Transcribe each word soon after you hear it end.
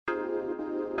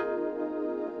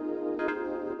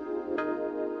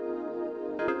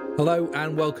Hello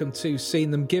and welcome to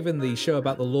Seen Them Given, the show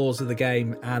about the laws of the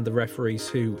game and the referees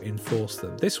who enforce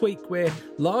them. This week we're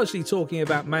largely talking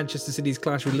about Manchester City's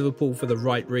clash with Liverpool for the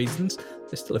right reasons.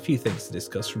 There's still a few things to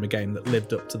discuss from a game that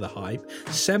lived up to the hype.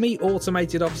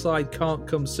 Semi-automated offside can't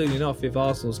come soon enough if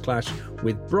Arsenal's clash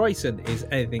with Brighton is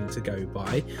anything to go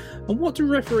by. And what do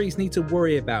referees need to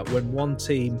worry about when one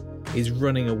team is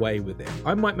running away with it?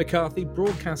 I'm Mike McCarthy,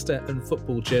 broadcaster and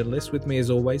football journalist. With me as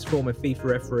always, former FIFA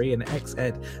referee and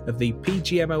ex-head of the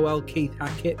PGMOL, Keith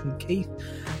Hackett. And Keith,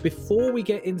 before we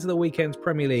get into the weekend's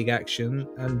Premier League action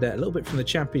and a little bit from the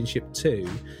Championship too,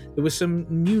 there were some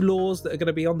new laws that are going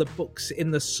to be on the books in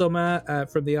the summer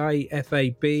from the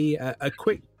IFAB. A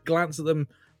quick glance at them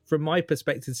from my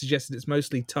perspective suggested it's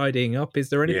mostly tidying up. Is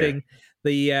there anything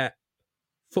the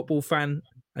football fan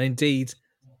and indeed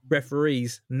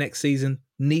referees next season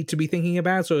need to be thinking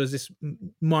about, or is this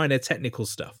minor technical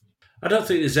stuff? I don't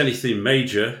think there's anything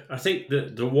major. I think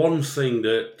that the one thing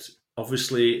that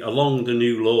obviously along the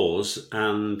new laws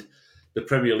and the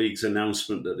Premier League's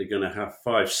announcement that they're going to have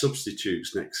 5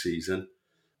 substitutes next season,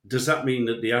 does that mean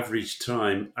that the average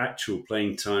time, actual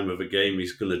playing time of a game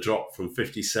is going to drop from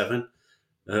 57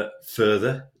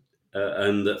 further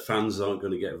and that fans aren't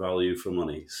going to get value for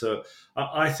money? So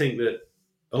I think that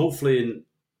hopefully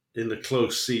in the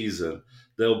close season,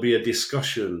 there'll be a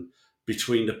discussion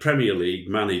between the Premier League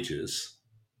managers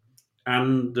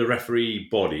and the referee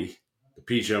body, the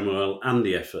PGMOL and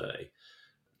the FA,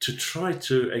 to try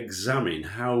to examine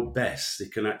how best they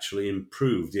can actually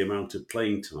improve the amount of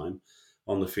playing time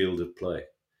on the field of play.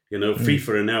 You know, FIFA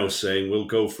are now saying we'll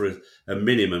go for a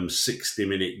minimum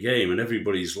 60-minute game, and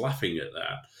everybody's laughing at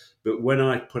that. But when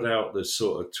I put out the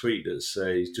sort of tweet that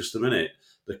says, just a minute,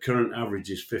 the current average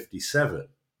is 57,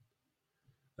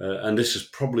 and this is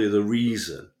probably the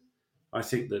reason, I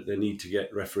think that they need to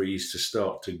get referees to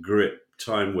start to grip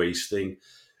time wasting.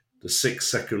 The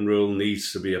 6-second rule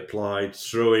needs to be applied,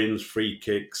 throw-ins, free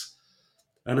kicks.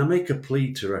 And I make a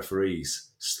plea to referees,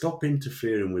 stop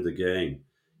interfering with the game.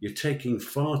 You're taking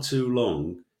far too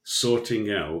long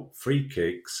sorting out free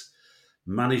kicks,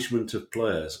 management of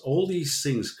players. All these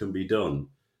things can be done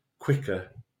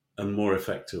quicker and more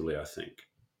effectively, I think.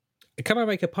 Can I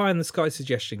make a pie-in-the-sky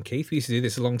suggestion, Keith? We used to do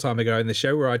this a long time ago in the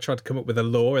show where I tried to come up with a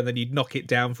law and then you'd knock it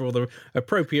down for all the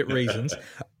appropriate reasons.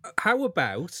 How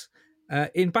about,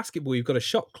 in basketball, you've got a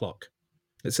shot clock.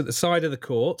 It's at the side of the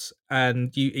court,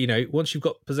 and you know, once you've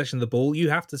got possession of the ball, you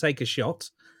have to take a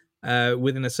shot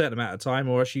within a certain amount of time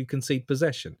or else you concede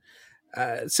possession.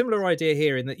 Similar idea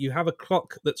here in that you have a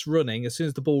clock that's running. As soon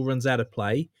as the ball runs out of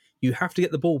play, you have to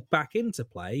get the ball back into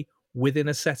play within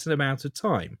a certain amount of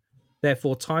time.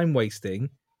 Therefore, time wasting,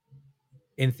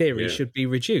 in theory, should be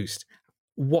reduced.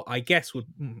 What I guess would,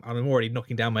 and I'm already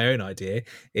knocking down my own idea,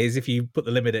 is if you put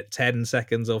the limit at 10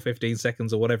 seconds or 15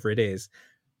 seconds or whatever it is,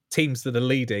 teams that are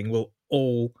leading will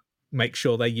all make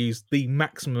sure they use the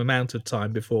maximum amount of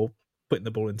time before putting the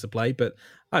ball into play. But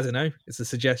I don't know, it's a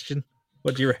suggestion.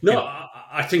 What do you reckon? No,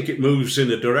 I think it moves in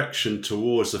a direction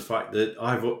towards the fact that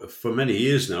for many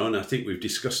years now, and I think we've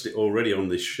discussed it already on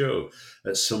this show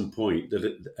at some point,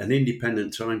 that an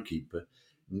independent timekeeper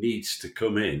needs to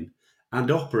come in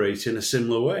and operate in a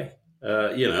similar way.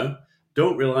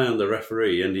 Don't rely on the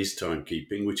referee and his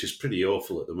timekeeping, which is pretty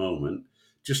awful at the moment.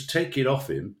 Just take it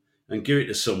off him and give it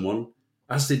to someone,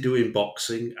 as they do in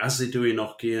boxing, as they do in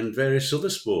hockey and various other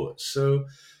sports. So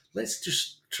let's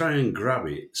just try and grab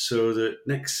it so that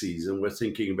next season we're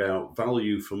thinking about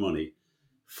value for money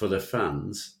for the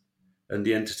fans and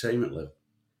the entertainment level.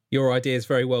 Your idea is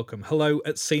very welcome.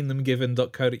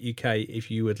 hello@seenthemgiven.co.uk if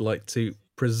you would like to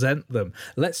present them.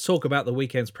 Let's talk about the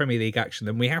weekend's Premier League action.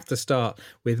 And we have to start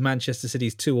with Manchester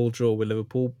City's 2-2 draw with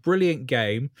Liverpool. Brilliant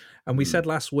game. And we said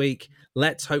last week,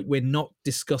 let's hope we're not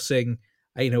discussing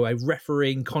a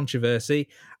refereeing controversy.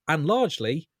 And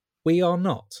largely, we are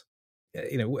not.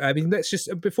 Let's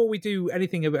just, before we do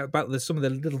anything about some of the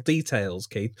little details,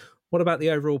 Keith, what about the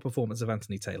overall performance of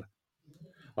Anthony Taylor?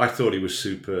 I thought he was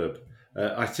superb.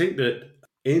 I think that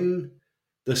in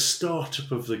the startup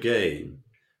of the game,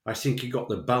 I think he got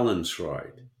the balance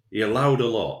right. He allowed a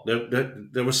lot.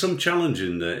 There was some challenge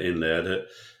in there that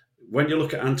when you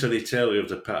look at Anthony Taylor of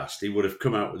the past, he would have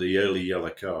come out with the early yellow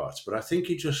cards. But I think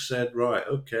he just said, right,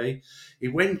 okay. He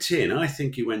went in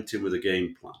with a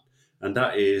game plan. And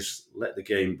that is let the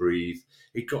game breathe.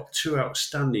 He got 2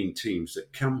 outstanding teams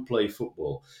that can play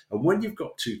football. And when you've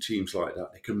got 2 teams like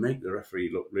that, they can make the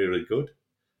referee look really good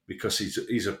because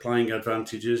he's applying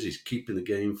advantages. He's keeping the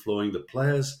game flowing. The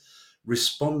players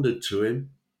responded to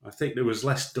him. I think there was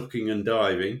less ducking and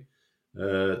diving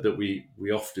that we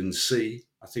often see.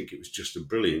 I think it was just a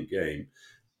brilliant game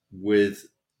with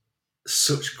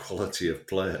such quality of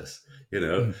players,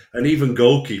 Mm. and even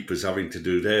goalkeepers having to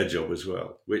do their job as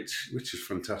well, which is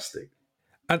fantastic.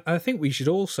 And I think we should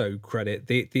also credit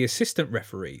the assistant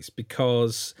referees,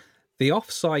 because the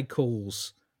offside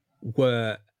calls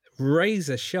were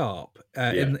razor sharp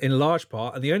Yeah, in large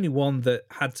part, and the only one that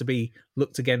had to be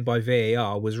looked again by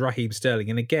VAR was Raheem Sterling.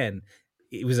 And again,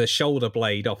 it was a shoulder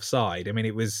blade offside. I mean,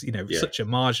 it was yeah, such a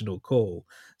marginal call.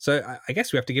 So I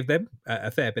guess we have to give them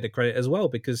a fair bit of credit as well,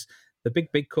 because the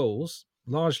big calls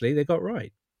largely they got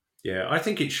right. yeah. I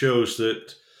think it shows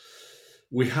that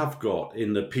we have got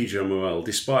in the PGMOL,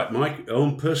 despite my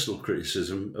own personal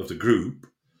criticism of the group,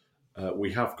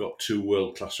 we have got two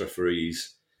world-class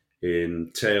referees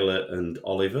in Taylor and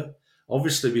Oliver.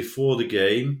 Obviously, before the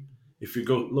game, if you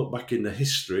go look back in the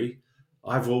history,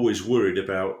 I've always worried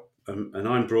about, and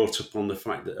I'm brought up on the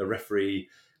fact that a referee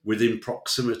within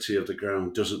proximity of the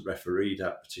ground doesn't referee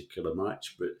that particular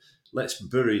match. But let's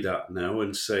bury that now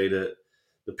and say that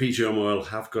the PGMOL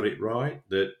have got it right,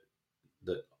 that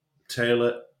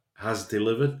Taylor has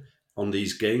delivered on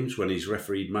these games when he's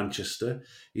refereed Manchester.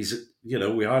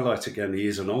 We highlight again, he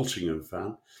is an Altrincham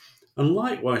fan. And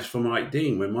likewise for Mike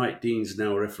Dean, when Mike Dean's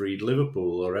now refereed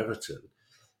Liverpool or Everton,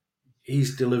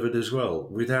 he's delivered as well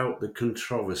without the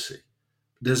controversy.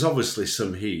 There's obviously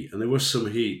some heat, and there was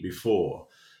some heat before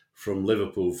from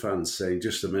Liverpool fans saying,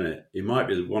 just a minute, he might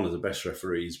be one of the best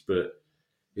referees, but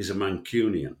he's a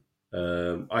Mancunian.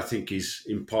 I think his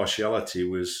impartiality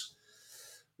was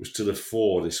to the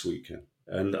fore this weekend,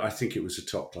 and I think it was a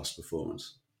top class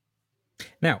performance.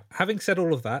 Now, having said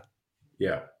all of that,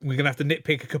 Yeah. we're going to have to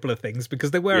nitpick a couple of things,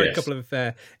 because there were a Yes. couple of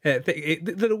that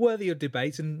are worthy of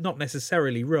debate and not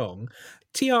necessarily wrong.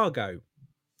 Thiago,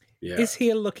 Yeah. is he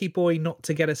a lucky boy not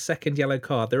to get a second yellow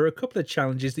card? There are a couple of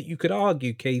challenges that you could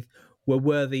argue, Keith, were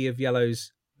worthy of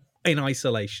yellows in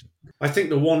isolation. I think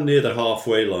the one near the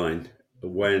halfway line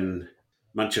when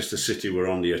Manchester City were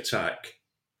on the attack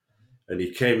and he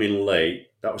came in late,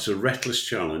 that was a reckless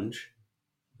challenge,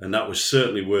 and that was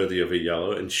certainly worthy of a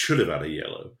yellow and should have had a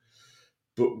yellow.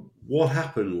 But what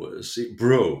happened was it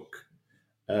broke,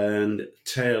 and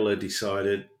Taylor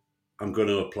decided, I'm going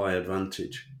to apply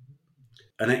advantage.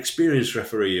 An experienced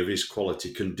referee of his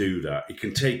quality can do that. He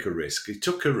can take a risk. He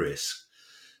took a risk,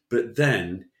 but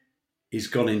then he's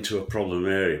gone into a problem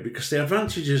area because the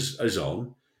advantage is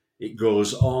on. It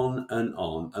goes on,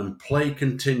 and play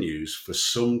continues for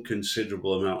some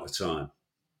considerable amount of time.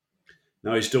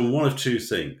 Now, he's done one of two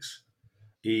things.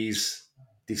 He's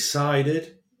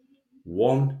decided,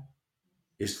 one,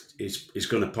 is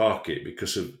going to park it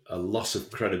because of a loss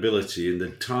of credibility in the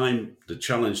time the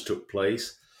challenge took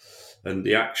place and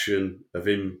the action of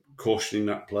him cautioning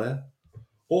that player.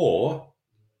 Or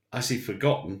has he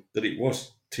forgotten that it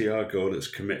was Thiago that's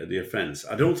committed the offence?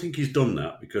 I don't think he's done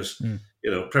that because,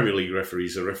 Premier League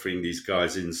referees are refereeing these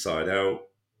guys inside out,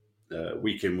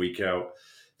 week in, week out.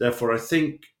 Therefore, I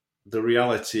think the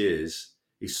reality is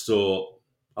he's thought,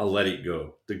 I'll let it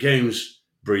go. The game's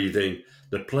breathing.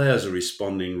 The players are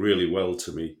responding really well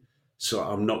to me. So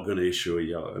I'm not going to issue a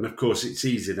yellow. And of course, it's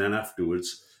easy then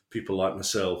afterwards, people like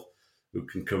myself who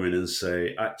can come in and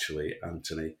say, actually,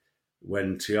 Anthony,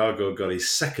 when Thiago got his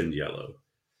second yellow,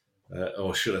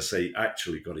 or should I say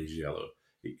actually got his yellow,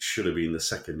 it should have been the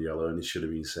second yellow and he should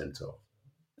have been sent off.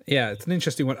 Yeah, it's an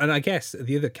interesting one. And I guess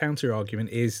the other counter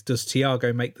argument is, does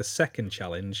Thiago make the second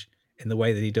challenge in the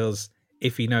way that he does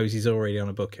if he knows he's already on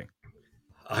a booking?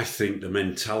 I think the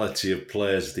mentality of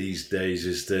players these days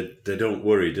is that they don't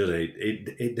worry, do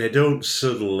they? They don't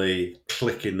suddenly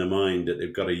click in the mind that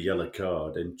they've got a yellow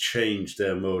card and change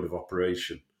their mode of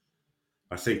operation.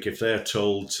 I think if they're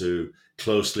told to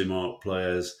closely mark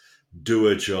players, do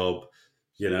a job,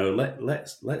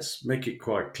 let's make it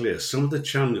quite clear. Some of the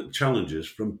challenges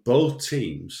from both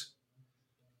teams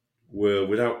were,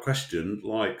 without question,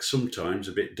 like sometimes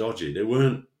a bit dodgy. They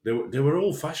weren't. They were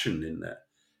old fashioned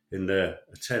in their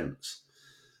attempts.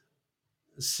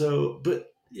 So,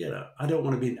 but I don't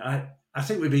want to be. I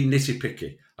think we're being nitty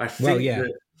picky. I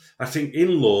think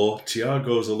in law,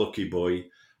 Thiago's a lucky boy.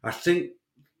 I think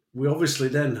we obviously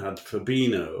then had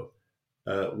Fabinho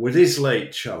with his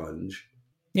late challenge.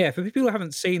 Yeah, for people who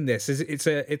haven't seen this,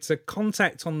 it's a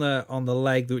contact on the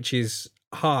leg which is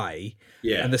high,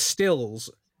 and the stills,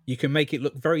 you can make it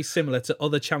look very similar to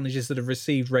other challenges that have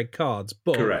received red cards,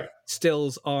 but Correct.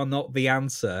 Stills are not the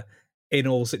answer in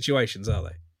all situations, are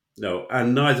they? No,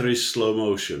 and neither is slow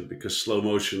motion, because slow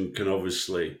motion can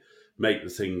obviously make the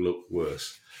thing look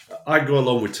worse. I go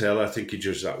along with Taylor. I think he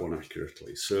judged that one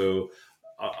accurately. So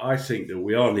I think that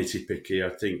we are nitty picky. I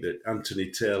think that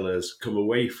Anthony Taylor's come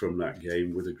away from that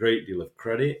game with a great deal of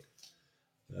credit.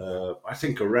 I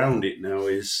think around it now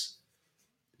is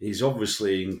He's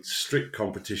obviously in strict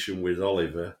competition with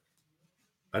Oliver.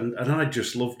 And I'd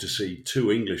just love to see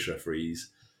 2 English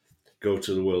referees go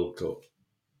to the World Cup.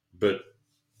 But,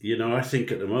 I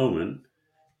think at the moment,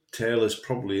 Taylor's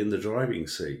probably in the driving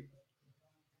seat.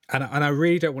 And I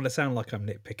really don't want to sound like I'm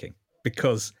nitpicking,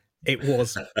 because it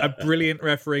was a brilliant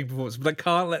refereeing performance. But I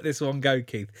can't let this one go,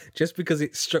 Keith, just because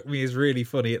it struck me as really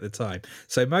funny at the time.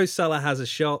 So Mo Salah has a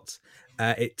shot.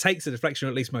 It takes a deflection,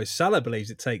 or at least Mo Salah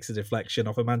believes it takes a deflection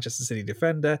off a Manchester City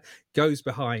defender, goes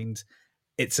behind.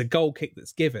 It's a goal kick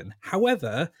that's given.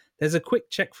 However, there's a quick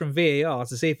check from VAR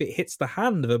to see if it hits the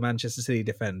hand of a Manchester City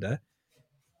defender.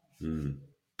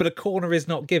 But a corner is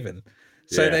not given.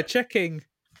 So they're checking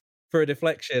for a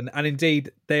deflection, and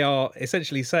indeed they are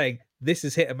essentially saying this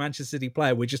has hit a Manchester City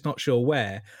player, we're just not sure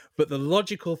where. But the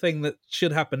logical thing that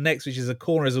should happen next, which is a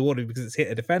corner is awarded because it's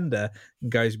hit a defender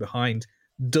and goes behind,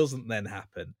 doesn't then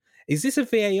happen. Is this a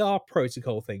VAR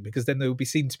protocol thing? Because then they will be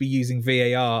seen to be using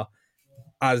VAR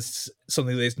as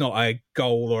something that is not a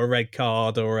goal or a red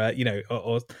card or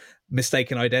or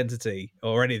mistaken identity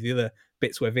or any of the other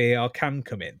bits where VAR can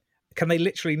come in. Can they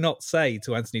literally not say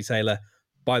to Anthony Taylor,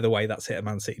 by the way, that's hit a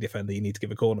Man City defender, you need to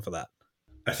give a corner for that?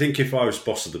 I think if I was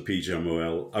boss of the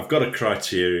PGMOL, I've got a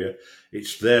criteria.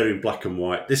 It's there in black and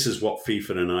white. This is what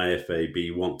FIFA and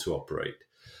IFAB want to operate.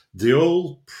 The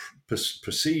old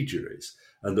procedure is,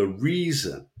 and the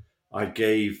reason I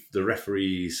gave the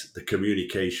referees the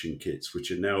communication kits,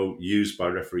 which are now used by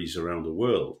referees around the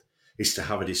world, is to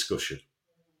have a discussion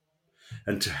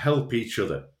and to help each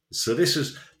other. So this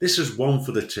is one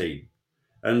for the team.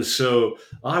 And so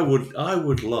I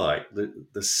would like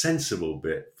the sensible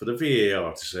bit for the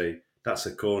VAR to say, that's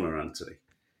a corner, Anthony.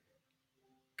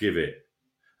 Give it.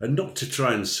 And not to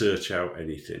try and search out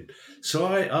anything. So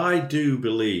I do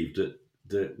believe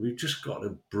that we've just got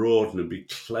to broaden and be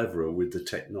cleverer with the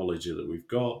technology that we've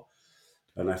got.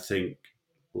 And I think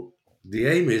the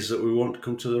aim is that we want to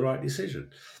come to the right decision.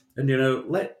 And,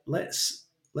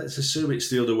 let's assume it's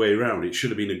the other way around. It should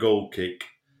have been a goal kick,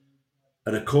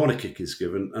 and a corner kick is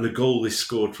given, and a goal is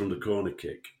scored from the corner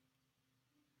kick.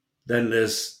 Then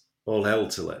there's all hell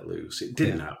to let loose. It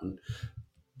didn't happen.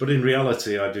 But in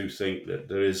reality, I do think that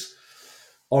there is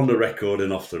on the record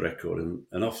and off the record.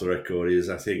 And off the record is,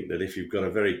 I think that if you've got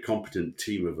a very competent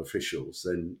team of officials,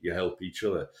 then you help each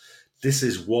other. This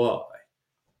is why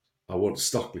I want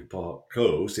Stockley Park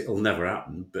closed. It'll never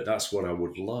happen, but that's what I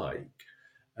would like.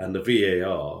 And the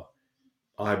VAR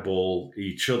eyeball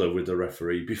each other with the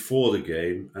referee before the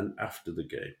game and after the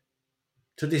game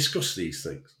to discuss these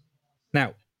things.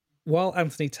 Now, while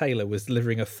Anthony Taylor was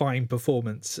delivering a fine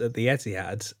performance at the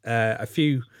Etihad,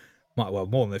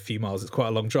 more than a few miles, it's quite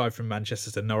a long drive from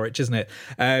Manchester to Norwich, isn't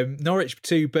it? Norwich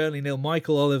 2, Burnley 0.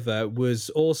 Michael Oliver was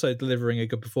also delivering a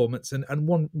good performance, and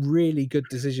one really good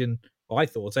decision, I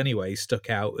thought anyway, stuck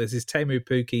out. This is Teemu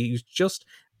Pukki, who's just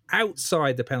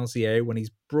outside the penalty area when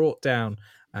he's brought down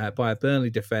by a Burnley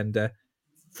defender.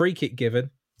 Free kick given,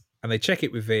 and they check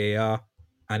it with VAR,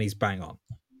 and he's bang on.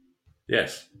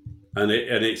 Yes, and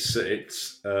it's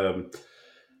the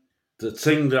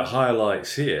thing that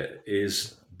highlights here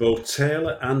is both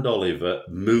Taylor and Oliver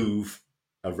move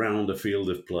around the field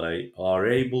of play, are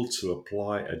able to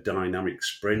apply a dynamic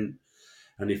sprint,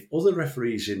 and if other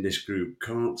referees in this group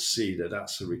can't see that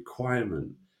that's a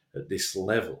requirement at this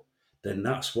level, then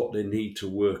that's what they need to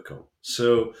work on.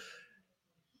 So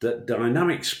that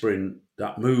dynamic sprint,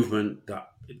 that movement,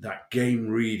 that game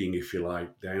reading, if you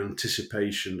like, the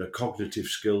anticipation, the cognitive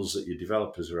skills that you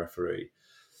develop as a referee,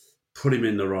 put him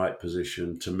in the right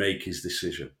position to make his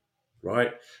decision,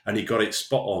 right? And he got it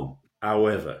spot on.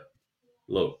 However,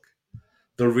 look,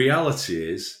 the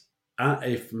reality is,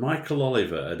 if Michael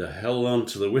Oliver had held on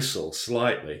to the whistle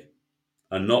slightly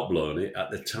and not blown it at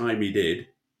the time he did,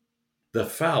 the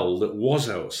foul that was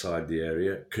outside the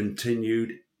area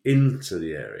continued into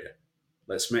the area.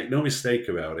 Let's make no mistake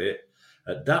about it.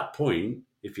 At that point,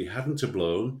 if he hadn't have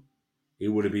blown, he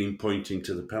would have been pointing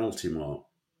to the penalty mark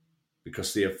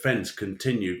because the offence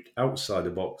continued outside the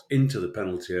box into the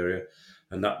penalty area,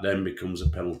 and that then becomes a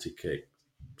penalty kick.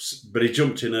 But he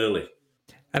jumped in early.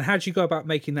 And how do you go about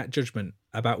making that judgment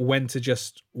about when to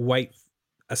just wait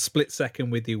a split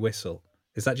second with your whistle?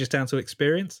 Is that just down to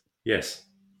experience? Yes.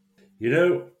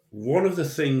 One of the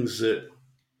things that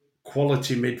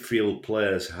quality midfield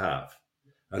players have,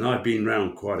 and I've been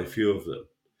round quite a few of them,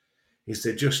 is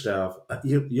they just have,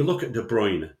 you look at De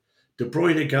Bruyne. De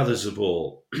Bruyne gathers the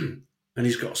ball and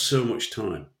he's got so much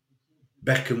time.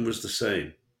 Beckham was the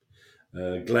same.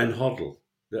 Glenn Hoddle.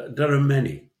 There are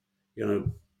many.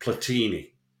 Platini.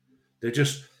 They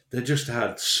just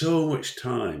had so much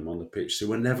time on the pitch. They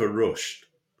were never rushed.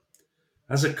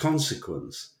 As a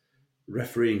consequence,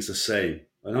 refereeing's the same.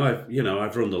 And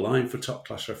I've run the line for top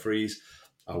class referees.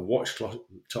 I watch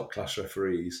top class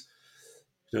referees.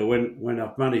 When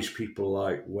I've managed people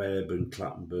like Webb and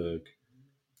Clattenburg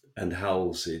and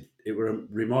Halsey, it were a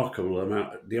remarkable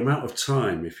the amount of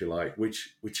time, if you like,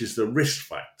 which is the risk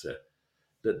factor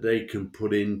that they can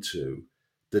put into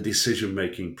the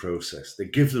decision-making process. They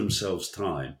give themselves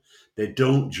time. They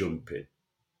don't jump in.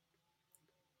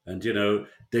 And,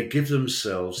 they give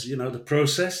themselves, the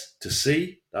process to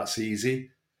see, that's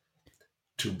easy.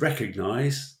 To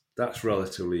recognise, that's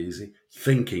relatively easy.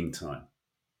 Thinking time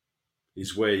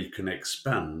is where you can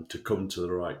expand to come to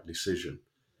the right decision.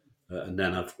 And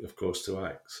then, of course, to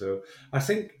act. So I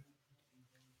think,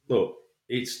 look,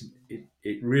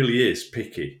 it really is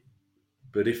picky.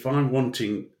 But if I'm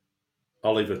wanting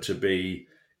Oliver to be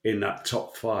in that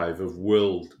top 5 of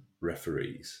world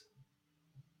referees,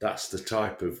 that's the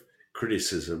type of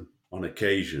criticism on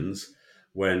occasions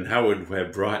when Howard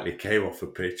Webb rightly came off the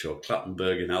pitch or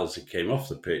Clattenburg and Halsey came off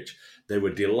the pitch. They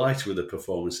were delighted with the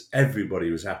performance.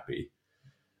 Everybody was happy.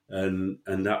 And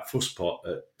that fusspot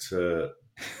at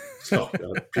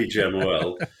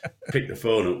PGMOL picked the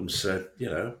phone up and said,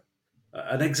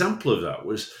 an example of that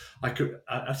was I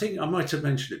think I might have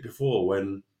mentioned it before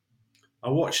when I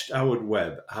watched Howard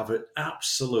Webb have an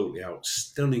absolutely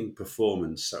outstanding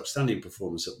performance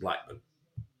at Blackburn.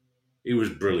 He was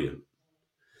brilliant.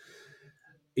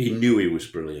 He knew he was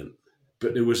brilliant,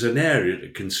 but there was an area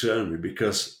that concerned me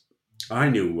because I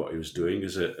knew what he was doing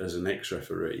as an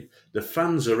ex-referee. The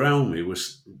fans around me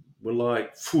were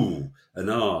like, "Phew," and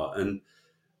and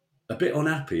a bit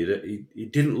unhappy that he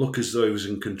didn't look as though he was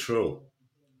in control.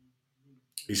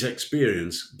 His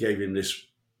experience gave him this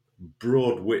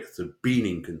broad width of being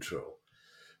in control,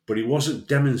 but he wasn't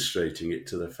demonstrating it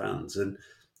to the fans. And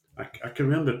I can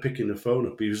remember picking the phone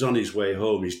up. He was on his way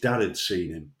home. His dad had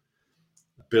seen him.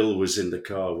 Bill was in the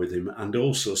car with him, and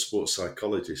also a sports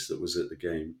psychologist that was at the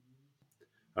game.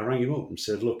 I rang him up and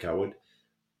said, "Look, Howard,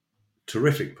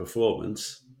 terrific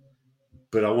performance,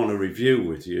 but I want to review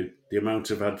with you the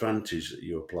amount of advantage that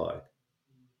you applied.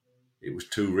 It was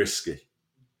too risky."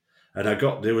 And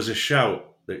there was a shout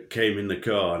that came in the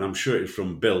car, and I'm sure it was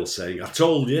from Bill saying, "I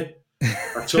told you.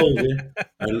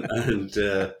 and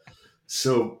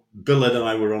so Bill and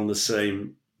I were on the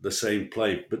same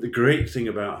plane. But the great thing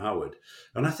about Howard,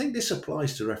 and I think this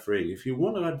applies to refereeing, if you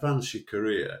want to advance your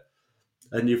career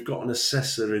and you've got an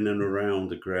assessor in and around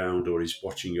the ground, or he's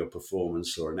watching your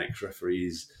performance, or an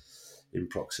ex-referee's in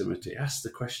proximity, ask the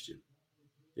question.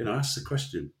 Ask the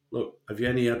question, "Look, have you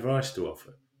any advice to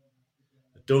offer?"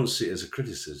 Don't see it as a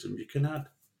criticism. You can add,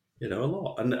 a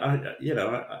lot. And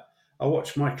I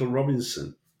watched Michael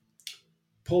Robinson.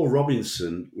 Paul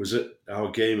Robinson was at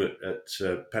our game at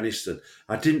Penistone.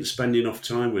 I didn't spend enough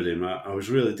time with him. I was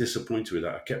really disappointed with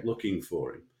that. I kept looking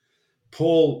for him.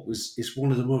 Paul is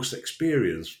one of the most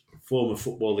experienced former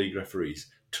Football League referees.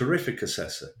 Terrific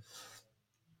assessor.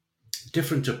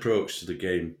 Different approach to the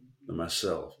game than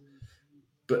myself.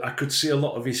 But I could see a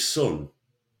lot of his son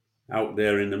out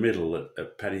there in the middle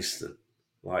at Penistone,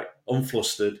 like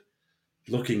unflustered,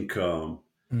 looking calm.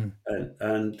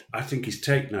 And I think he's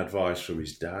taken advice from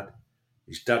his dad.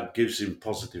 His dad gives him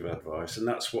positive advice, and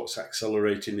that's what's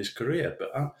accelerating his career.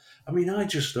 But I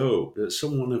just hope that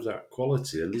someone of that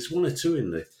quality, and there's one or two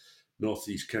in the North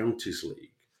East Counties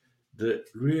League, that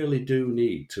really do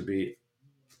need to be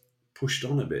pushed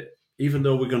on a bit, even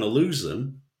though we're going to lose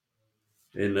them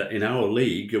in our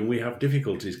league and we have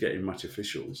difficulties getting match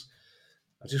officials.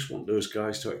 I just want those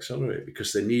guys to accelerate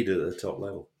because they need it at the top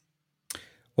level.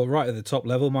 Well, right at the top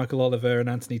level, Michael Oliver and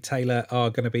Anthony Taylor are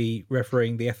going to be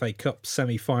refereeing the FA Cup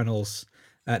semi-finals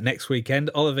next weekend.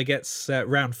 Oliver gets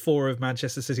round 4 of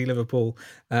Manchester City Liverpool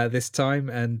this time,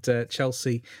 and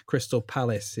Chelsea Crystal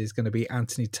Palace is going to be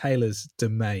Anthony Taylor's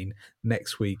domain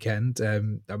next weekend.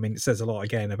 It says a lot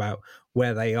again about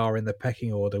where they are in the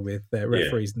pecking order with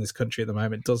referees in this country at the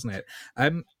moment, doesn't it?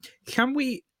 Can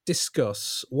we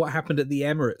discuss what happened at the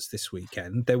Emirates this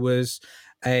weekend? There was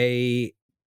a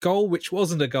goal which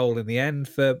wasn't a goal in the end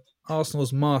for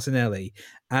Arsenal's Martinelli,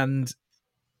 and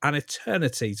an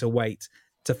eternity to wait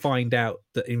to find out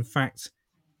that in fact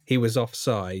he was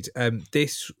offside.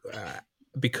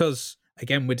 Because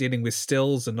again we're dealing with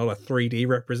stills and not a 3D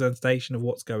representation of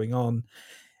what's going on,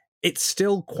 it's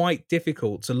still quite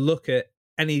difficult to look at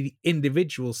any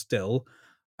individual still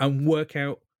and work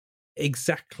out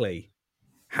exactly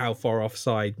how far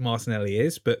offside Martinelli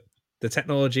is, but the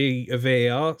technology of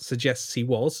VAR suggests he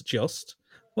was just.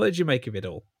 What did you make of it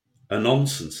all? A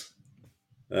nonsense,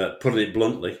 putting it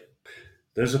bluntly.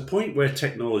 There's a point where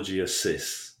technology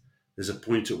assists, there's a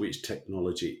point at which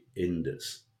technology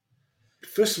hinders.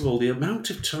 First of all, the amount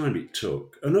of time it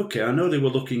took, and okay, I know they were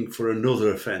looking for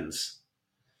another offence,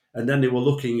 and then they were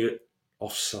looking at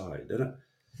offside. And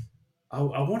I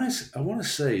want to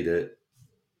say that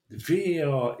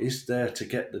VAR is there to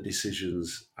get the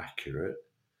decisions accurate,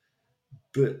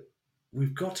 but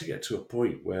we've got to get to a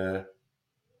point where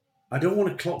I don't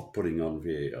want a clock putting on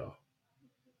VAR,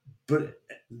 but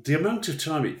the amount of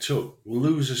time it took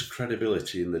loses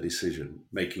credibility in the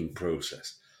decision-making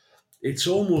process. It's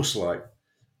almost like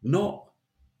not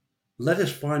let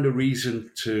us find a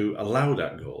reason to allow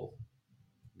that goal,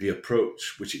 the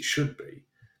approach which it should be.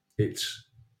 It's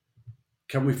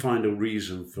can we find a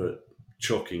reason for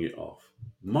chalking it off?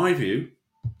 My view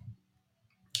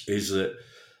is that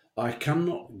I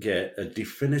cannot get a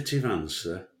definitive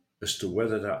answer as to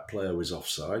whether that player was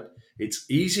offside. It's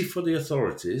easy for the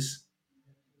authorities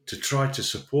to try to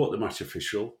support the match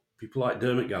official. People like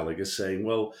Dermot Gallagher saying,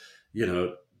 well,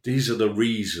 these are the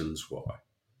reasons why.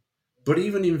 But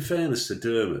even in fairness to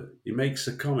Dermot, he makes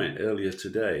the comment earlier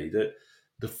today that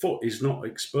the foot is not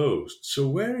exposed. So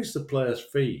where is the player's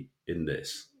feet in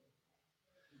this?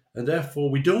 And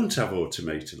therefore, we don't have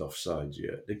automated offsides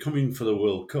yet. They're coming for the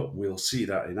World Cup. We'll see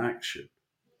that in action.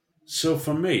 So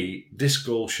for me, this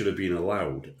goal should have been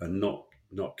allowed and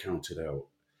not counted out.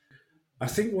 I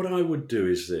think what I would do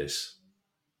is this.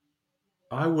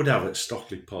 I would have at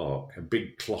Stockley Park a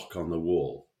big clock on the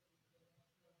wall.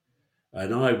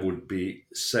 And I would be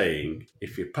saying,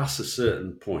 if you pass a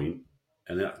certain point,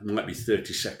 and that might be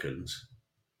 30 seconds,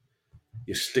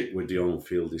 you stick with the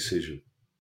on-field decision.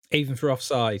 Even for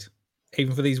offside?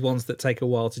 Even for these ones that take a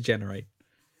while to generate?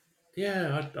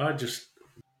 Yeah,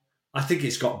 I think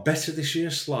it's got better this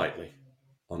year slightly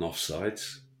on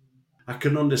offsides. I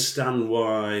can understand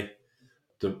why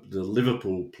the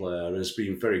Liverpool player has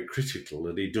been very critical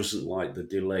that he doesn't like the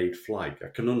delayed flag. I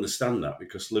can understand that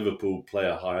because Liverpool play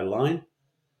a high line.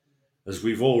 As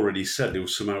we've already said, there were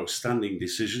some outstanding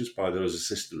decisions by those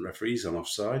assistant referees on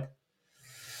offside.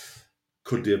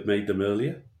 Could they have made them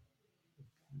earlier?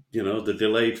 The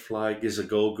delayed flag, is a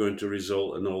goal going to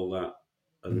result and all that?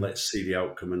 And let's see the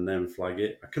outcome and then flag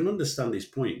it. I can understand his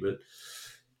point, but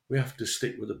we have to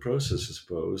stick with the process, I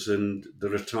suppose. And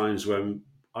there are times when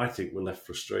I think we're left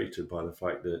frustrated by the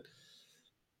fact that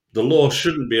the law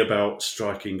shouldn't be about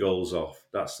striking goals off.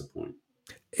 That's the point.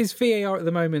 Is VAR at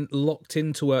the moment locked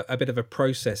into a bit of a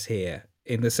process here,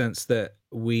 in the sense that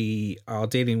we are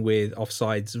dealing with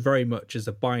offsides very much as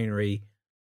a binary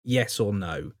yes or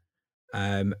no?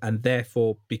 And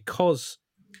therefore, because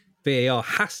VAR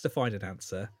has to find an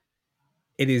answer,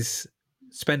 it is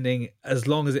spending as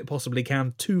long as it possibly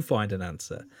can to find an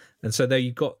answer. And so there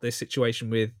you've got this situation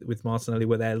with Martinelli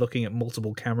where they're looking at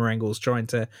multiple camera angles, trying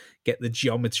to get the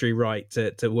geometry right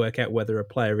to work out whether a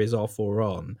player is off or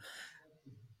on.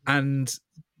 And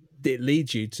it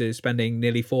leads you to spending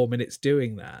nearly 4 minutes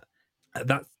doing that.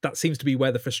 That seems to be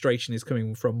where the frustration is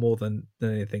coming from more than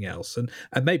anything else. And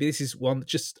maybe this is one,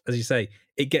 just as you say,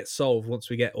 it gets solved once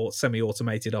we get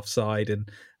semi-automated offside, and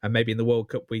maybe in the World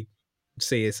Cup we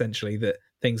see essentially that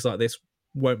things like this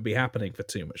won't be happening for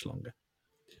too much longer.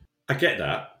 I get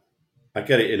that. I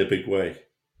get it in a big way.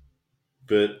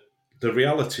 But the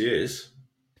reality is,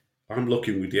 I'm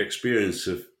looking with the experience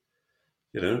of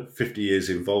 50 years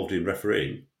involved in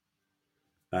refereeing,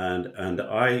 and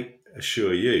I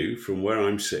assure you, from where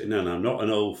I'm sitting, and I'm not an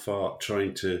old fart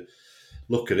trying to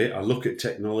look at it, I look at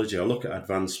technology, I look at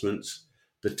advancements.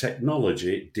 The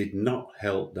technology did not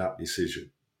help that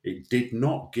decision. It did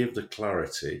not give the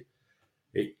clarity.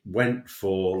 It went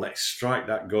for, let's strike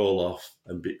that goal off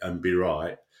and be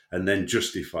right, and then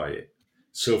justify it.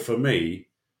 So for me,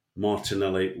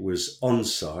 Martinelli was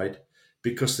onside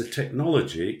because the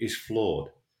technology is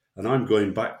flawed. And I'm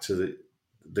going back to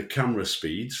the camera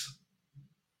speeds.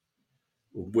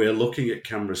 We're looking at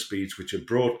camera speeds which are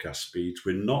broadcast speeds.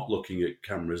 We're not looking at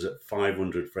cameras at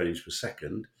 500 frames per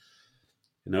second.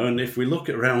 And if we look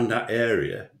around that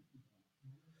area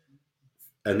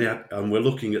and we're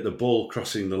looking at the ball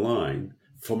crossing the line,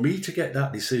 for me to get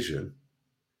that decision,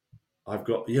 I've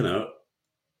got,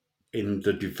 in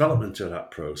the development of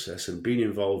that process and being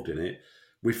involved in it,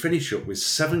 we finish up with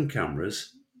 7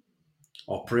 cameras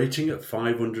operating at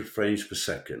 500 frames per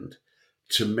second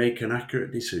to make an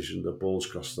accurate decision the ball's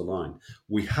crossed the line.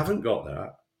 We haven't got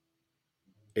that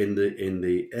in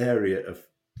the area of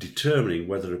determining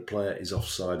whether a player is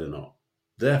offside or not.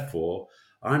 Therefore,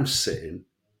 I'm sitting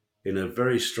in a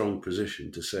very strong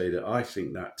position to say that I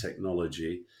think that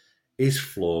technology is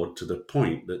flawed to the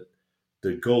point that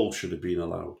the goal should have been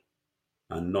allowed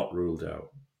and not ruled out.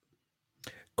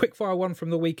 Quickfire one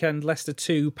from the weekend: Leicester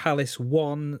 2, Palace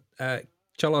 1. Chala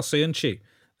Soyuncu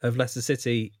of Leicester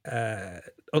City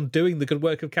undoing the good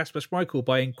work of Kasper Schmeichel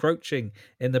by encroaching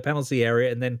in the penalty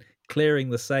area and then clearing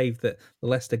the save that the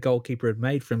Leicester goalkeeper had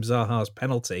made from Zaha's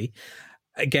penalty.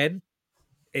 Again,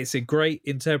 it's a great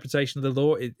interpretation of the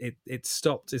law. It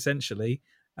stopped, essentially,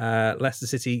 Leicester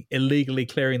City illegally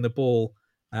clearing the ball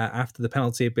after the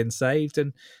penalty had been saved.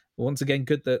 And once again,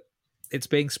 good that it's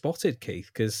being spotted, Keith,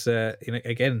 because,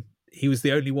 again, he was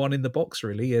the only one in the box,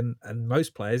 really. And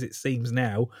most players, it seems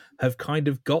now, have kind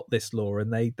of got this law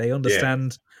and they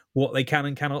understand what they can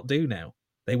and cannot do now.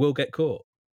 They will get caught.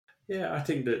 Yeah, I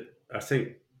think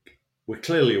we're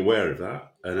clearly aware of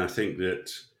that. And I think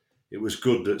that it was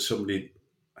good that somebody,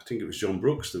 I think it was John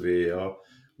Brooks, the VAR,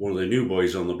 one of the new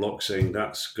boys on the block, saying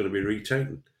that's going to be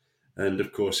retaken. And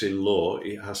of course, in law,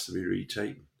 it has to be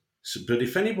retaken. So, but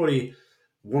if anybody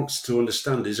wants to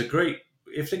understand,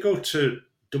 if they go to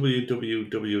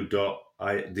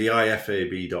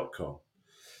www.theifab.com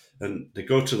and they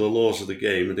go to the laws of the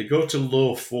game and they go to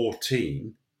law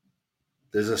 14,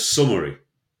 there's a summary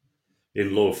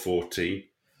in law 14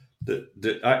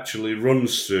 that actually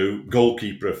runs through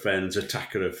goalkeeper offence,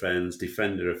 attacker offence,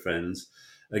 defender offence,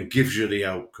 and gives you the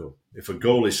outcome, if a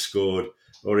goal is scored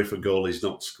or if a goal is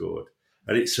not scored.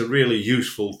 And it's a really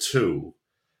useful tool.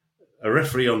 A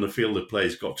referee on the field of play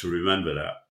has got to remember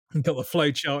that. You've got the flow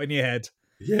chart in your head.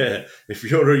 Yeah, if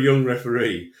you're a young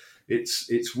referee,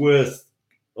 it's worth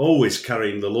always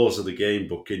carrying the laws of the game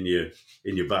book in your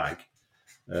bag,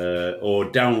 or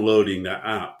downloading that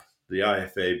app, the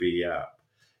IFAB app,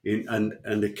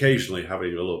 and occasionally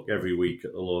having a look every week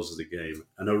at the laws of the game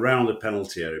and around the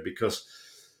penalty area, because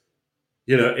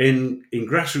in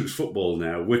grassroots football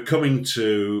now we're coming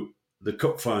to the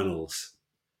cup finals,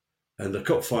 and the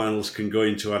cup finals can go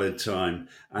into added time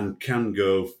and can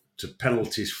go to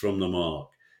penalties from the mark.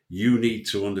 You need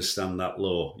to understand that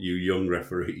law, you young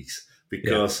referees,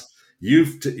 because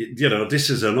this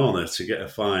is an honour to get a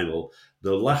final.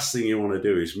 The last thing you want to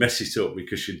do is mess it up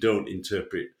because you don't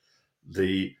interpret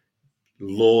the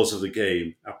laws of the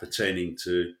game appertaining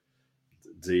to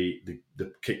the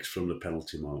kicks from the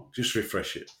penalty mark. Just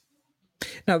refresh it.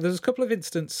 Now, there's a couple of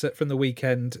incidents from the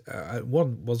weekend.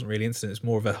 One wasn't really an incident, it's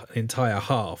more of an entire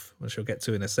half, which we'll get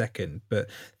to in a second, but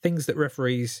things that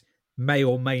referees may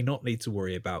or may not need to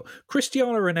worry about.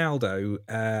 Cristiano Ronaldo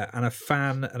and a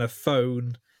fan and a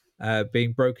phone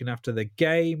being broken after the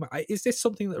game. Is this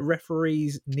something that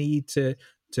referees need to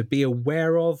be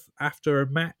aware of after a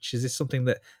match? Is this something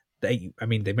that they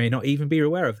may not even be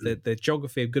aware of? The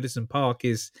geography of Goodison Park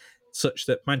is such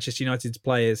that Manchester United's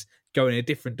players go in a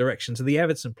different direction to the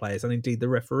Everton players, and indeed the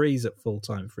referees at full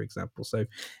time, for example. So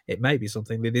it may be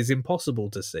something that is impossible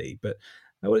to see. But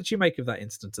what did you make of that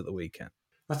incident at the weekend?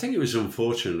 I think it was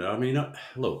unfortunate. I mean,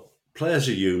 look, players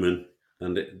are human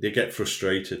and they get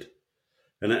frustrated.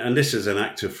 And this is an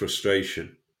act of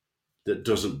frustration that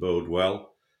doesn't bode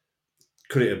well.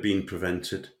 Could it have been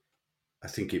prevented? I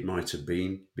think it might have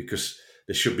been, because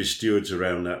there should be stewards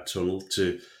around that tunnel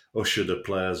to usher the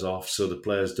players off so the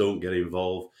players don't get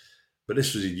involved. But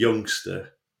this was a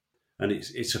youngster, and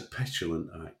it's a petulant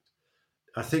act.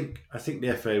 I think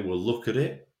the FA will look at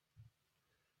it.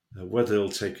 Whether they'll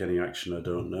take any action, I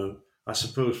don't know. I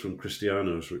suppose from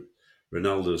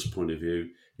Ronaldo's point of view,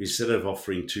 instead of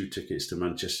offering 2 tickets to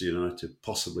Manchester United,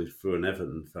 possibly for an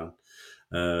Everton fan,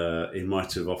 he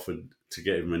might have offered to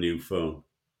get him a new phone.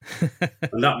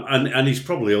 and he's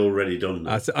probably already done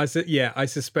that. I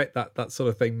suspect that sort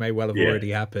of thing may well have already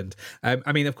happened.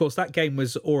 Of course, that game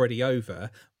was already over,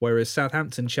 whereas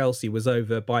Southampton-Chelsea was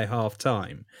over by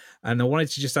half-time. And I wanted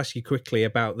to just ask you quickly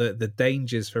about the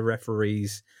dangers for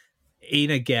referees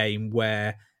in a game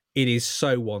where it is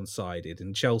so one-sided,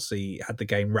 and Chelsea had the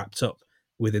game wrapped up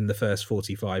within the first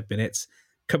 45 minutes.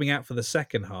 Coming out for the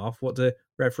second half, what do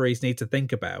referees need to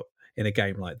think about in a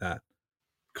game like that?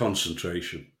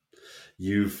 Concentration.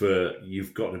 You've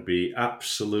got to be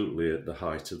absolutely at the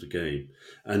height of the game,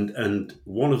 and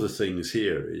one of the things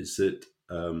here is that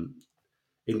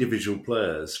individual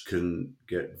players can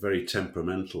get very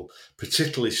temperamental,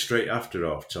 particularly straight after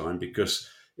half time, because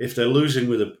if they're losing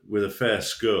with a fair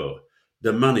score,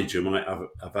 the manager might have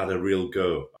had a real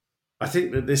go. I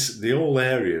think that the whole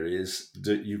area is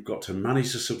that you've got to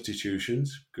manage the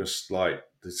substitutions, because like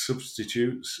the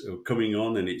substitutes are coming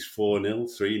on and it's 4-0,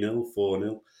 3-0,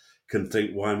 4-0, can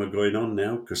think, why am I going on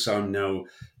now? Because I'm now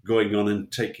going on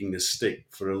and taking the stick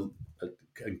and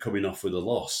coming off with a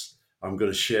loss. I'm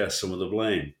going to share some of the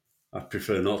blame. I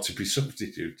prefer not to be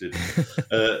substituted.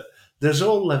 There's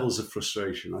all levels of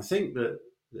frustration. I think that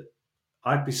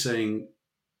I'd be saying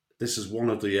this is one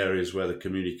of the areas where the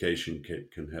communication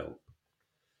can help,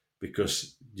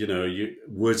 because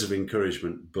words of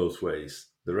encouragement both ways.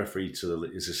 The referee to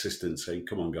his assistant saying,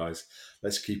 "Come on, guys,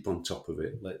 let's keep on top of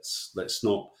it. Let's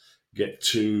not get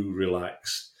too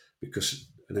relaxed, because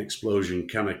an explosion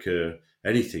can occur.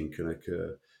 Anything can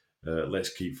occur.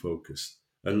 Let's keep focused."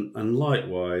 And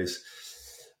likewise,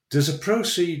 there's a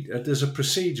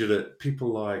procedure that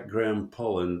people like Graham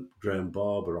Poll and Graham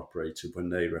Barber operated when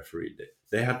they refereed it.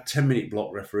 They had 10-minute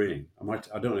block refereeing.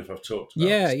 I don't know if I've talked about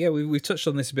this. Yeah, we've touched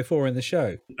on this before in the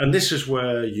show. And this is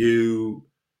where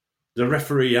the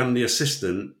referee and the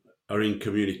assistant are in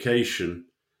communication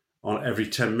on every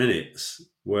 10 minutes,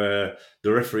 where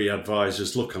the referee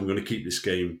advises, "Look, I'm going to keep this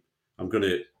game.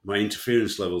 My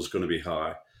interference level is going to be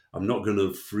high. I'm not going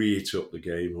to free it up the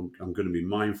game. I'm going to be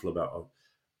mindful about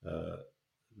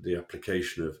the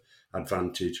application of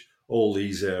advantage, all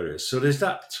these areas." So there's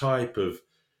that type of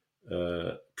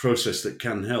process that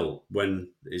can help when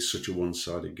it's such a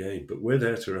one-sided game. But we're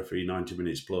there to referee 90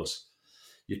 minutes plus.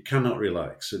 You cannot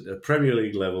relax. At the Premier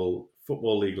League level,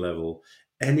 Football League level,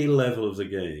 any level of the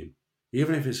game,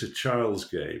 even if it's a child's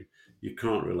game, you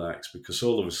can't relax, because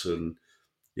all of a sudden,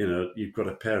 you've got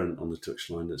a parent on the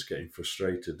touchline that's getting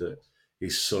frustrated that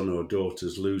his son or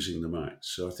daughter's losing the match.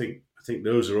 So I think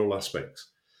those are all aspects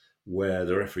where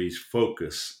the referee's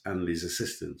focus and his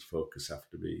assistant's focus have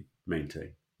to be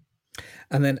maintained.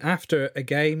 And then after a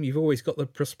game, you've always got the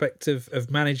perspective of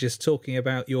managers talking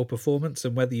about your performance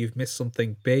and whether you've missed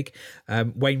something big.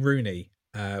 Wayne Rooney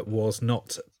was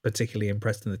not particularly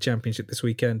impressed in the Championship this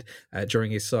weekend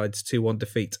during his side's 2-1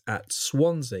 defeat at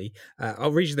Swansea.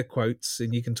 I'll read you the quotes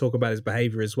and you can talk about his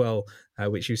behaviour as well,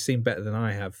 which you've seen better than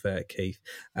I have, Keith.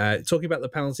 Talking about the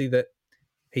penalty that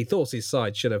he thought his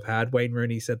side should have had, Wayne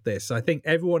Rooney said this: "I think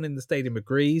everyone in the stadium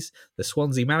agrees. The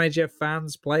Swansea manager,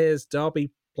 fans, players,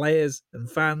 Derby players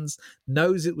and fans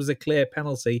knows it was a clear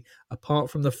penalty, apart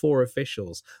from the 4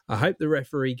 officials. I hope the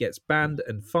referee gets banned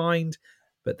and fined,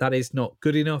 but that is not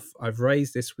good enough. I've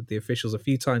raised this with the officials a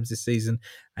few times this season,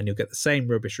 and you'll get the same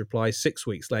rubbish reply 6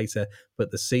 weeks later,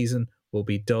 but the season will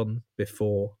be done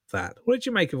before that." What did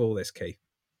you make of all this, Keith?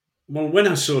 Well, when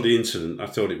I saw the incident, I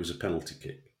thought it was a penalty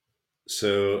kick.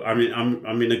 So, I mean,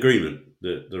 I'm in agreement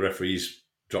that the referee's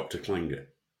dropped a clanger,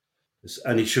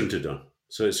 and he shouldn't have done.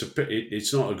 So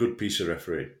it's not a good piece of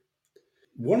refereeing.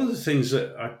 One of the things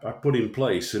that I put in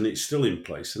place, and it's still in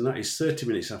place, and that is 30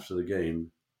 minutes after the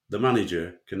game, the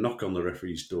manager can knock on the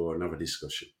referee's door and have a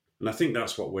discussion. And I think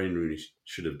that's what Wayne Rooney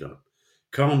should have done.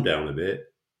 Calm down a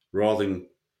bit, rather than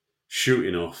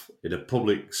shooting off in a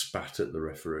public spat at the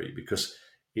referee, because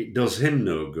it does him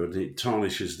no good and it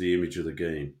tarnishes the image of the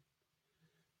game.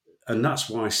 And that's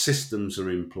why systems are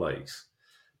in place.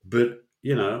 But,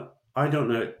 I don't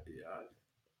know.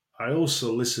 I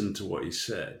also listened to what he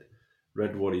said,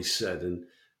 read what he said, and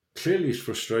clearly he's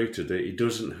frustrated that he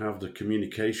doesn't have the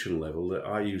communication level that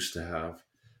I used to have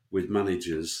with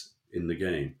managers in the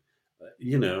game.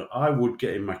 I would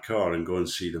get in my car and go and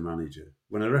see the manager.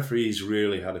 When a referee's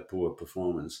really had a poor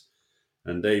performance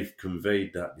and they've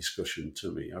conveyed that discussion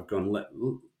to me, I've gone,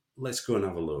 let's go and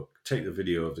have a look. Take the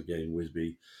video of the game with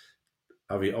me,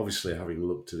 obviously having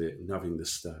looked at it and having the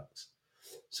stats.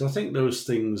 So I think those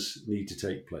things need to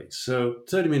take place. So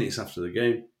 30 minutes after the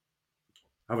game,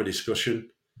 have a discussion,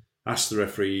 ask the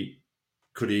referee,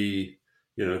 could he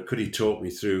talk me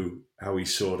through how he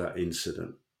saw that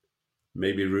incident?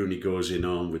 Maybe Rooney goes in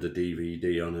armed with a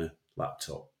DVD on a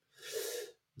laptop.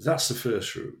 That's the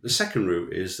first route. The second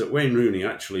route is that Wayne Rooney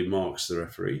actually marks the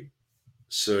referee,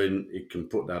 so it can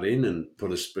put that in and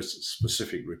put a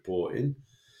specific report in,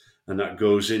 and that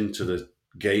goes into the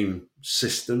game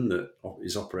system that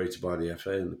is operated by the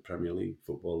FA and the Premier League,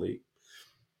 Football League.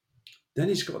 Then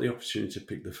he's got the opportunity to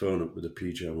pick the phone up with the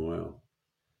PGMOL.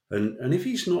 And if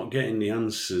he's not getting the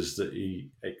answers that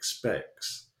he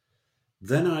expects,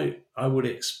 then I would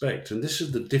expect, and this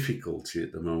is the difficulty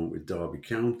at the moment with Derby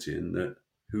County, and that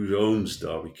who owns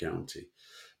Derby County,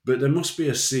 but there must be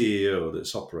a CEO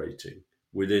that's operating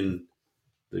within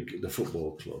the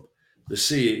football club. The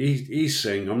CEO, he's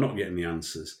saying, I'm not getting the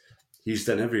answers. He's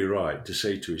then every right to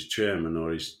say to his chairman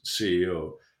or his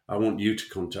CEO, I want you to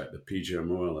contact the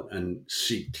PGMOL and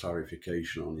seek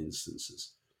clarification on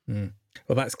instances. Mm.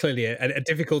 Well, that's clearly a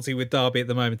difficulty with Derby at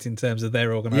the moment in terms of their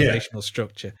organisational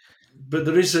structure. But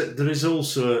there is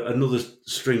also another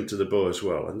string to the bow as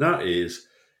well, and that is,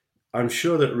 I'm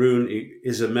sure that Rooney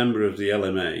is a member of the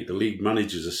LMA, the League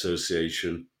Managers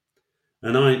Association,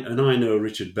 and I know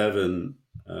Richard Bevan.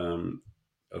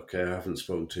 I haven't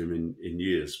spoken to him in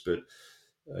years, but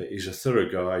he's a thorough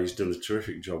guy. He's done a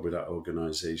terrific job with that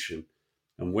organisation,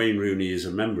 and Wayne Rooney is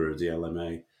a member of the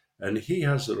LMA, And he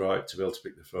has the right to be able to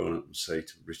pick the phone up and say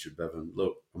to Richard Bevan,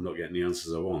 look, I'm not getting the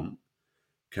answers I want.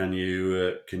 Can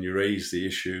you raise the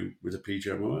issue with the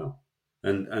PGMOL?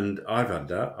 And I've had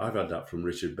that. I've had that from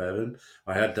Richard Bevan.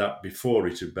 I had that before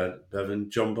Richard Bevan,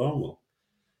 John Barnwell,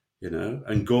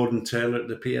 and Gordon Taylor at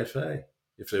the PFA.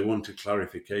 If they wanted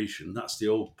clarification, that's the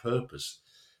old purpose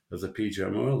of the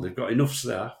PGMOL. They've got enough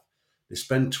staff. They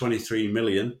spend 23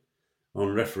 million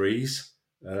on referees.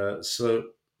 So,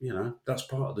 that's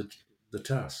part of the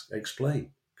task.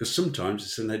 Explain. Because sometimes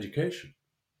it's an education.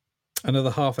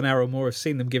 Another half an hour or more of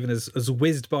Seen Them Given as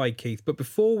whizzed by, Keith. But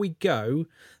before we go,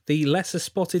 the lesser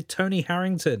spotted Tony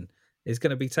Harrington is going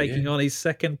to be taking on his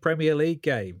second Premier League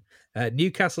game.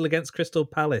 Newcastle against Crystal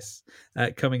Palace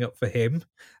coming up for him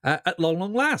at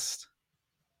long last.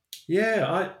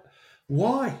 Yeah,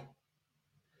 why?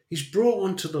 He's brought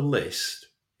onto the list.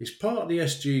 He's part of the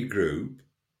SG group.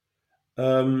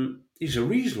 He's a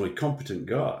reasonably competent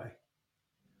guy.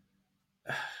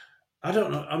 I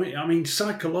don't know. I mean,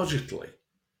 psychologically,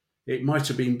 it might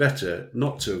have been better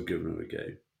not to have given him a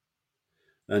game.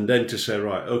 And then to say,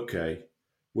 right, okay,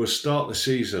 we'll start the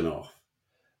season off.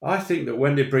 I think that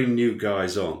when they bring new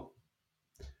guys on,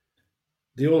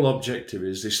 the whole objective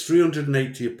is there's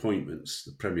 380 appointments,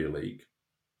 the Premier League,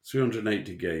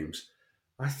 380 games.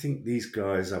 I think these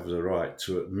guys have the right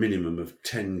to a minimum of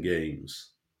 10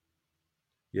 games,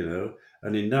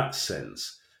 and in that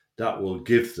sense, that will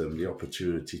give them the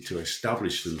opportunity to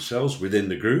establish themselves within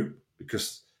the group,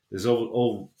 because there's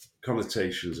all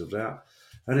connotations of that,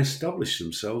 and establish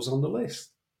themselves on the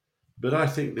list. But I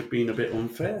think they've been a bit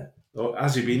unfair. Or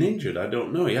has he been injured? I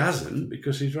don't know. He hasn't,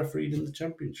 because he's refereed in the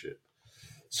Championship.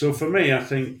 So for me, I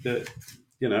think that,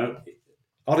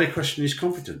 are they questioning his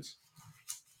competence?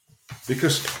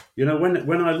 Because,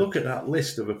 when I look at that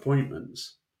list of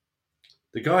appointments,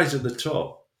 the guys at the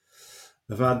top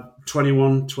have had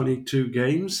 21, 22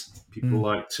 games. People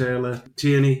like Taylor,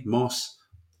 Tierney, Moss,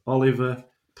 Oliver,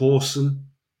 Pawson,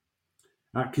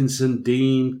 Atkinson,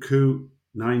 Dean, Coote,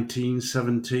 19,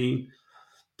 17.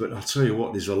 But I'll tell you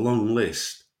what, there's a long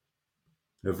list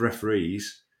of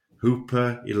referees.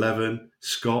 Hooper, 11.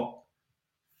 Scott,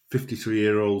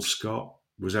 53-year-old Scott,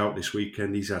 was out this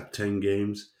weekend. He's had 10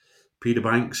 games. Peter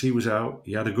Banks, he was out.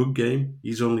 He had a good game.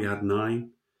 He's only had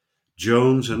 9.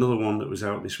 Jones, another one that was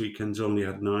out this weekend, only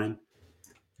had 9.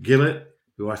 Gillett,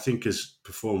 who I think has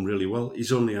performed really well,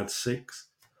 he's only had 6.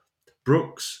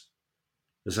 Brooks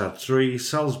has had 3.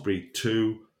 Salisbury,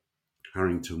 2.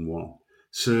 Harrington, 1.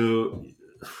 So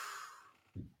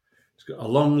it's got a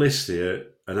long list here,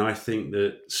 and I think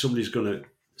that somebody's going to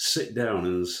sit down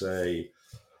and say,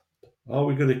 are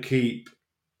we going to keep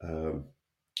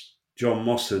John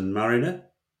Moss and Mariner?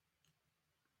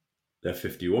 They're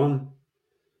 51.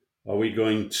 Are we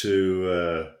going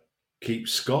to keep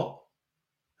Scott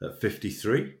at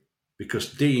 53?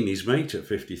 Because Dean, his mate at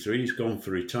 53, he's gone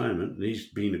for retirement and he's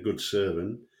been a good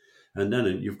servant. And then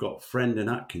you've got Friend and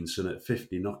Atkinson at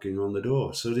 50 knocking on the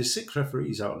door. So there's 6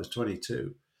 referees out of the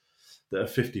 22 that are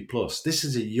 50 plus. This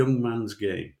is a young man's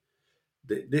game.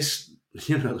 This,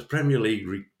 the Premier League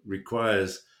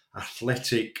requires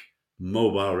athletic,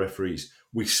 mobile referees.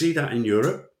 We see that in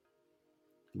Europe.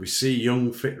 We see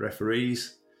young, fit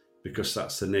referees, because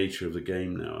that's the nature of the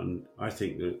game now. And I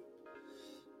think that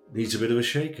needs a bit of a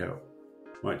shakeout.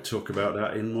 Might talk about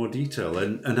that in more detail.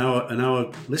 And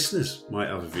our listeners might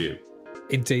have a view.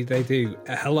 Indeed, they do.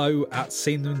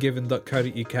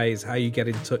 hello@seenthemgiven.co.uk is how you get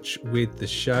in touch with the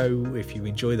show. If you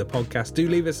enjoy the podcast, do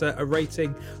leave us a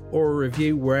rating or a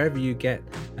review wherever you get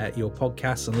your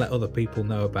podcasts, and let other people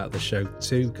know about the show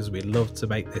too, because we'd love to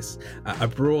make this a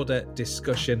broader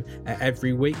discussion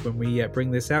every week when we bring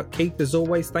this out. Keith, as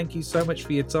always, thank you so much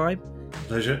for your time.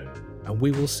 Pleasure. And we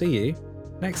will see you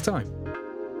next time.